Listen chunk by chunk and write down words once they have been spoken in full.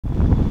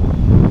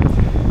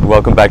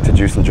welcome back to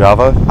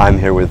Juice&Java. I'm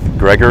here with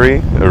Gregory,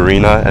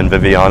 Irina, and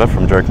Viviana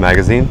from Jerk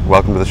Magazine.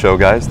 Welcome to the show,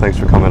 guys. Thanks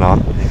for coming on.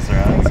 Thanks for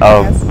having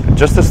us.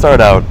 Just to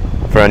start out,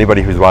 for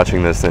anybody who's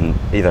watching this and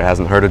either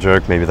hasn't heard of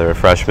Jerk, maybe they're a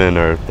freshman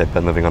or they've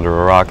been living under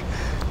a rock,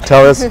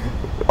 tell us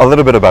a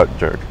little bit about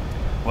Jerk.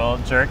 Well,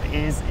 Jerk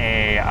is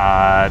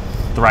a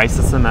thrice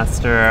a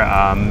semester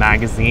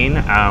magazine.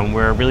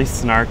 We're really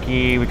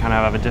snarky. We kind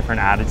of have a different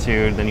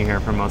attitude than you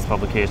hear from most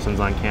publications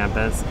on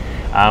campus.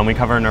 We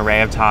cover an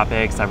array of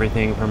topics,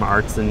 everything from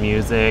arts and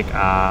music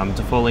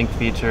to full-length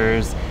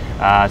features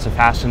to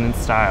fashion and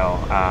style.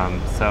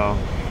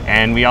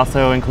 And we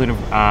also include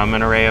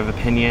an array of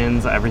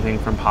opinions, everything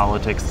from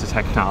politics to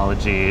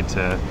technology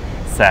to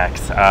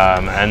sex.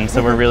 And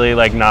so we're really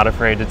not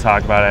afraid to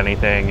talk about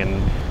anything,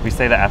 and we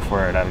say the F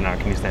word. I don't know,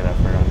 can you say the F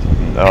word on TV?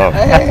 Oh,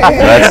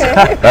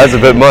 that's a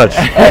bit much.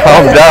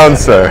 Calm down,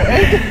 sir.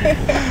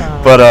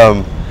 But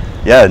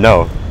yeah,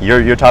 no,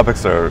 your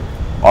topics are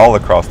all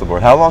across the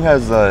board. How long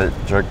has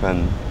Jerk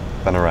been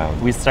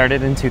around? We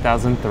started in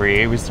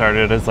 2003. We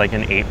started as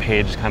an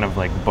 8-page kind of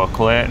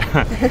booklet,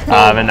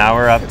 and now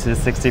we're up to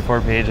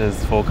 64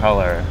 pages full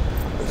color.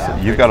 So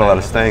you've got a lot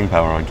of staying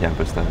power on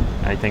campus then.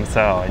 I think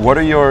so. What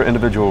are your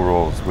individual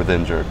roles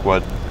within Jerk?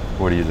 What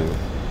do you do?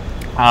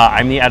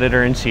 I'm the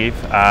editor-in-chief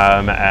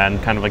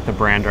and kind of the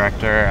brand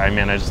director. I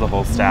manage the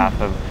whole staff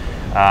of,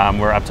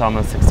 we're up to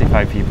almost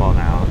 65 people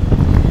now.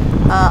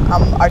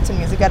 I'm arts and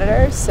music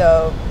editor,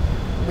 so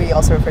we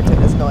also refer to it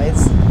as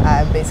noise.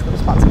 I'm basically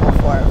responsible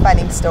for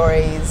finding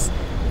stories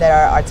that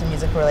are arts and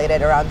music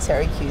related around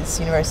Syracuse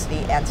University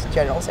and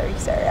general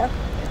Syracuse area.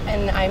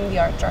 And I'm the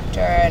art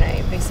director, and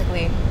I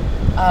basically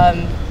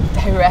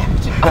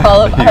direct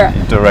all of our.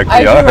 Direct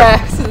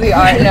the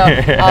art. No,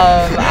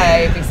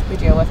 I basically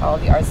deal with all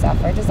of the art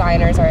staff, our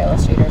designers, our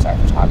illustrators, our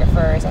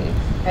photographers, and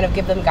kind of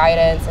give them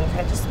guidance and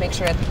kind of just make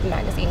sure that the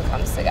magazine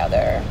comes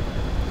together.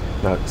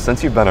 Now,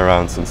 since you've been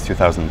around since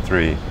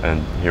 2003,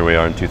 and here we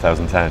are in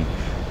 2010,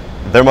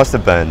 there must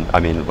have been, I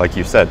mean, like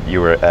you said,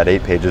 you were at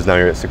 8 pages, now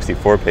you're at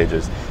 64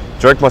 pages.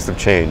 Jerk must have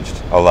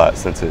changed a lot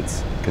since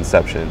its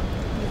conception.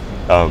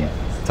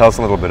 Tell us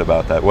a little bit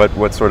about that.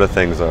 What sort of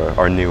things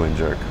are new in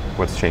Jerk?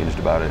 What's changed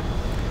about it?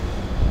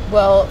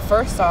 Well,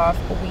 first off,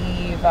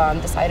 we've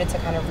decided to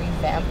kind of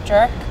revamp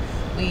Jerk.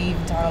 We've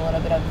done a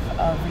little bit of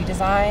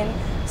redesign,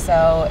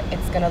 so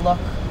it's going to look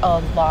a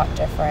lot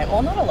different.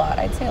 Well, not a lot,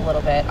 I'd say a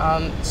little bit.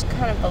 Just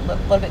kind of a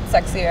little bit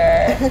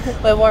sexier,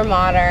 a little more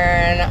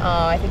modern.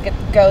 I think it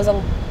goes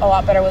a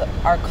lot better with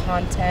our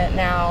content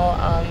now.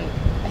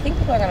 I think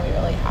people are going to be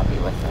really happy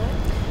with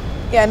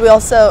it. Yeah, and we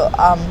also,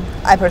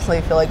 I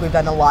personally feel like we've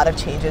done a lot of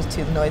changes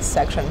to the noise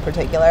section in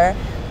particular,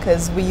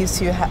 because we used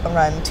to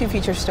run 2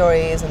 feature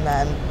stories, and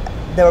then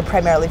they were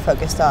primarily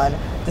focused on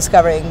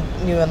discovering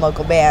new and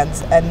local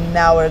bands, and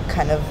now we're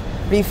kind of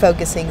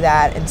refocusing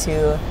that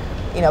into,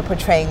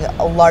 portraying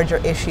larger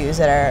issues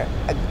that are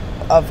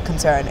of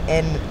concern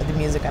in the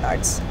music and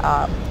arts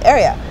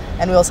area.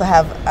 And we also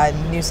have a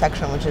new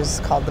section which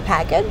is called The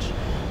Package.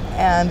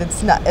 And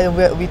it's not,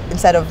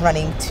 instead of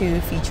running 2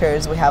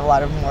 features, we have a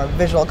lot of more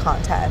visual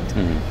content.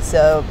 Mm-hmm.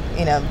 So,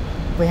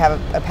 we have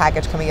a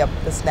package coming up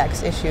this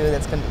next issue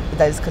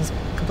that is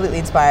completely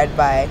inspired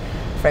by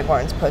Frank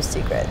Warren's Post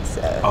Secret.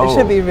 So it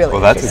should be really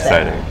that's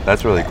exciting.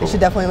 That's really cool. You should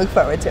definitely look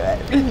forward to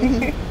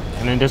it.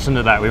 In addition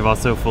to that, we've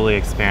also fully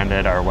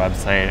expanded our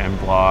website and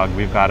blog.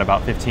 We've got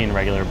about 15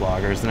 regular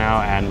bloggers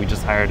now, and we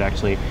just hired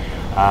actually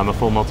a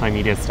full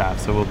multimedia staff,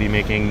 so we'll be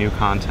making new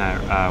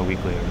content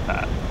weekly with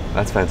that.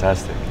 That's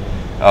fantastic.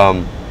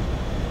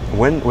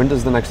 When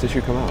does the next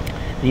issue come out?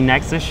 The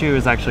next issue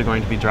is actually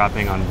going to be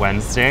dropping on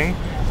Wednesday.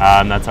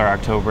 That's our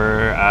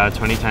October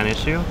 2010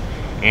 issue.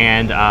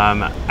 And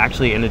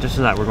actually, in addition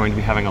to that, we're going to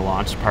be having a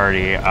launch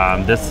party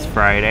this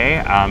Friday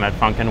at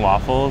Funk and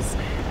Waffles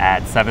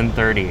at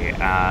 7:30.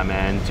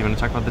 And do you want to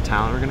talk about the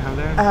talent we're going to have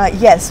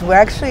there? Yes, we're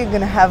actually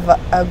going to have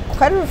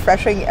quite a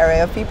refreshing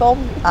array of people.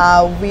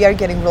 We are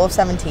getting Rule of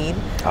 17,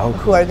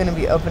 who are going to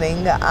be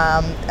opening,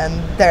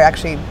 and they're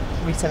actually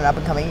recent and up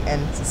and coming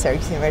in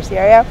Syracuse University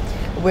area.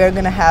 We're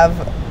going to have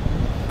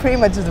pretty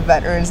much the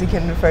veterans, you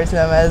can refer to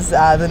them as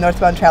the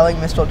Northbound Traveling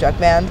Minstrel Jerk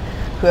Band,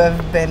 who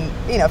have been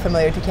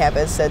familiar to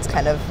campus, so it's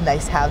kind of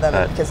nice to have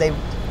them because they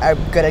are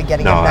good at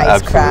getting a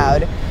nice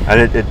crowd.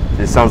 And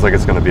it sounds like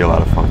it's going to be a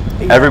lot of fun.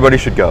 Yeah. Everybody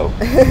should go.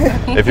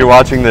 If you're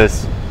watching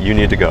this, you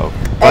need to go.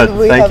 But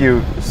thank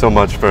you so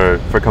much for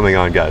coming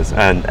on, guys.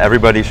 And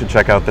everybody should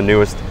check out the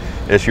newest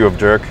issue of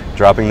Jerk,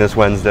 dropping this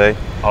Wednesday.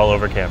 All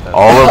over campus.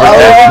 All over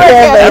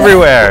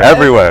campus.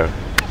 Everywhere.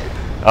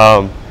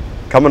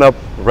 Coming up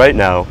right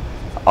now,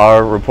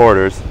 our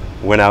reporters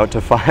went out to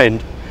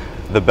find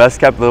the best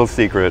kept little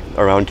secret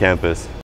around campus.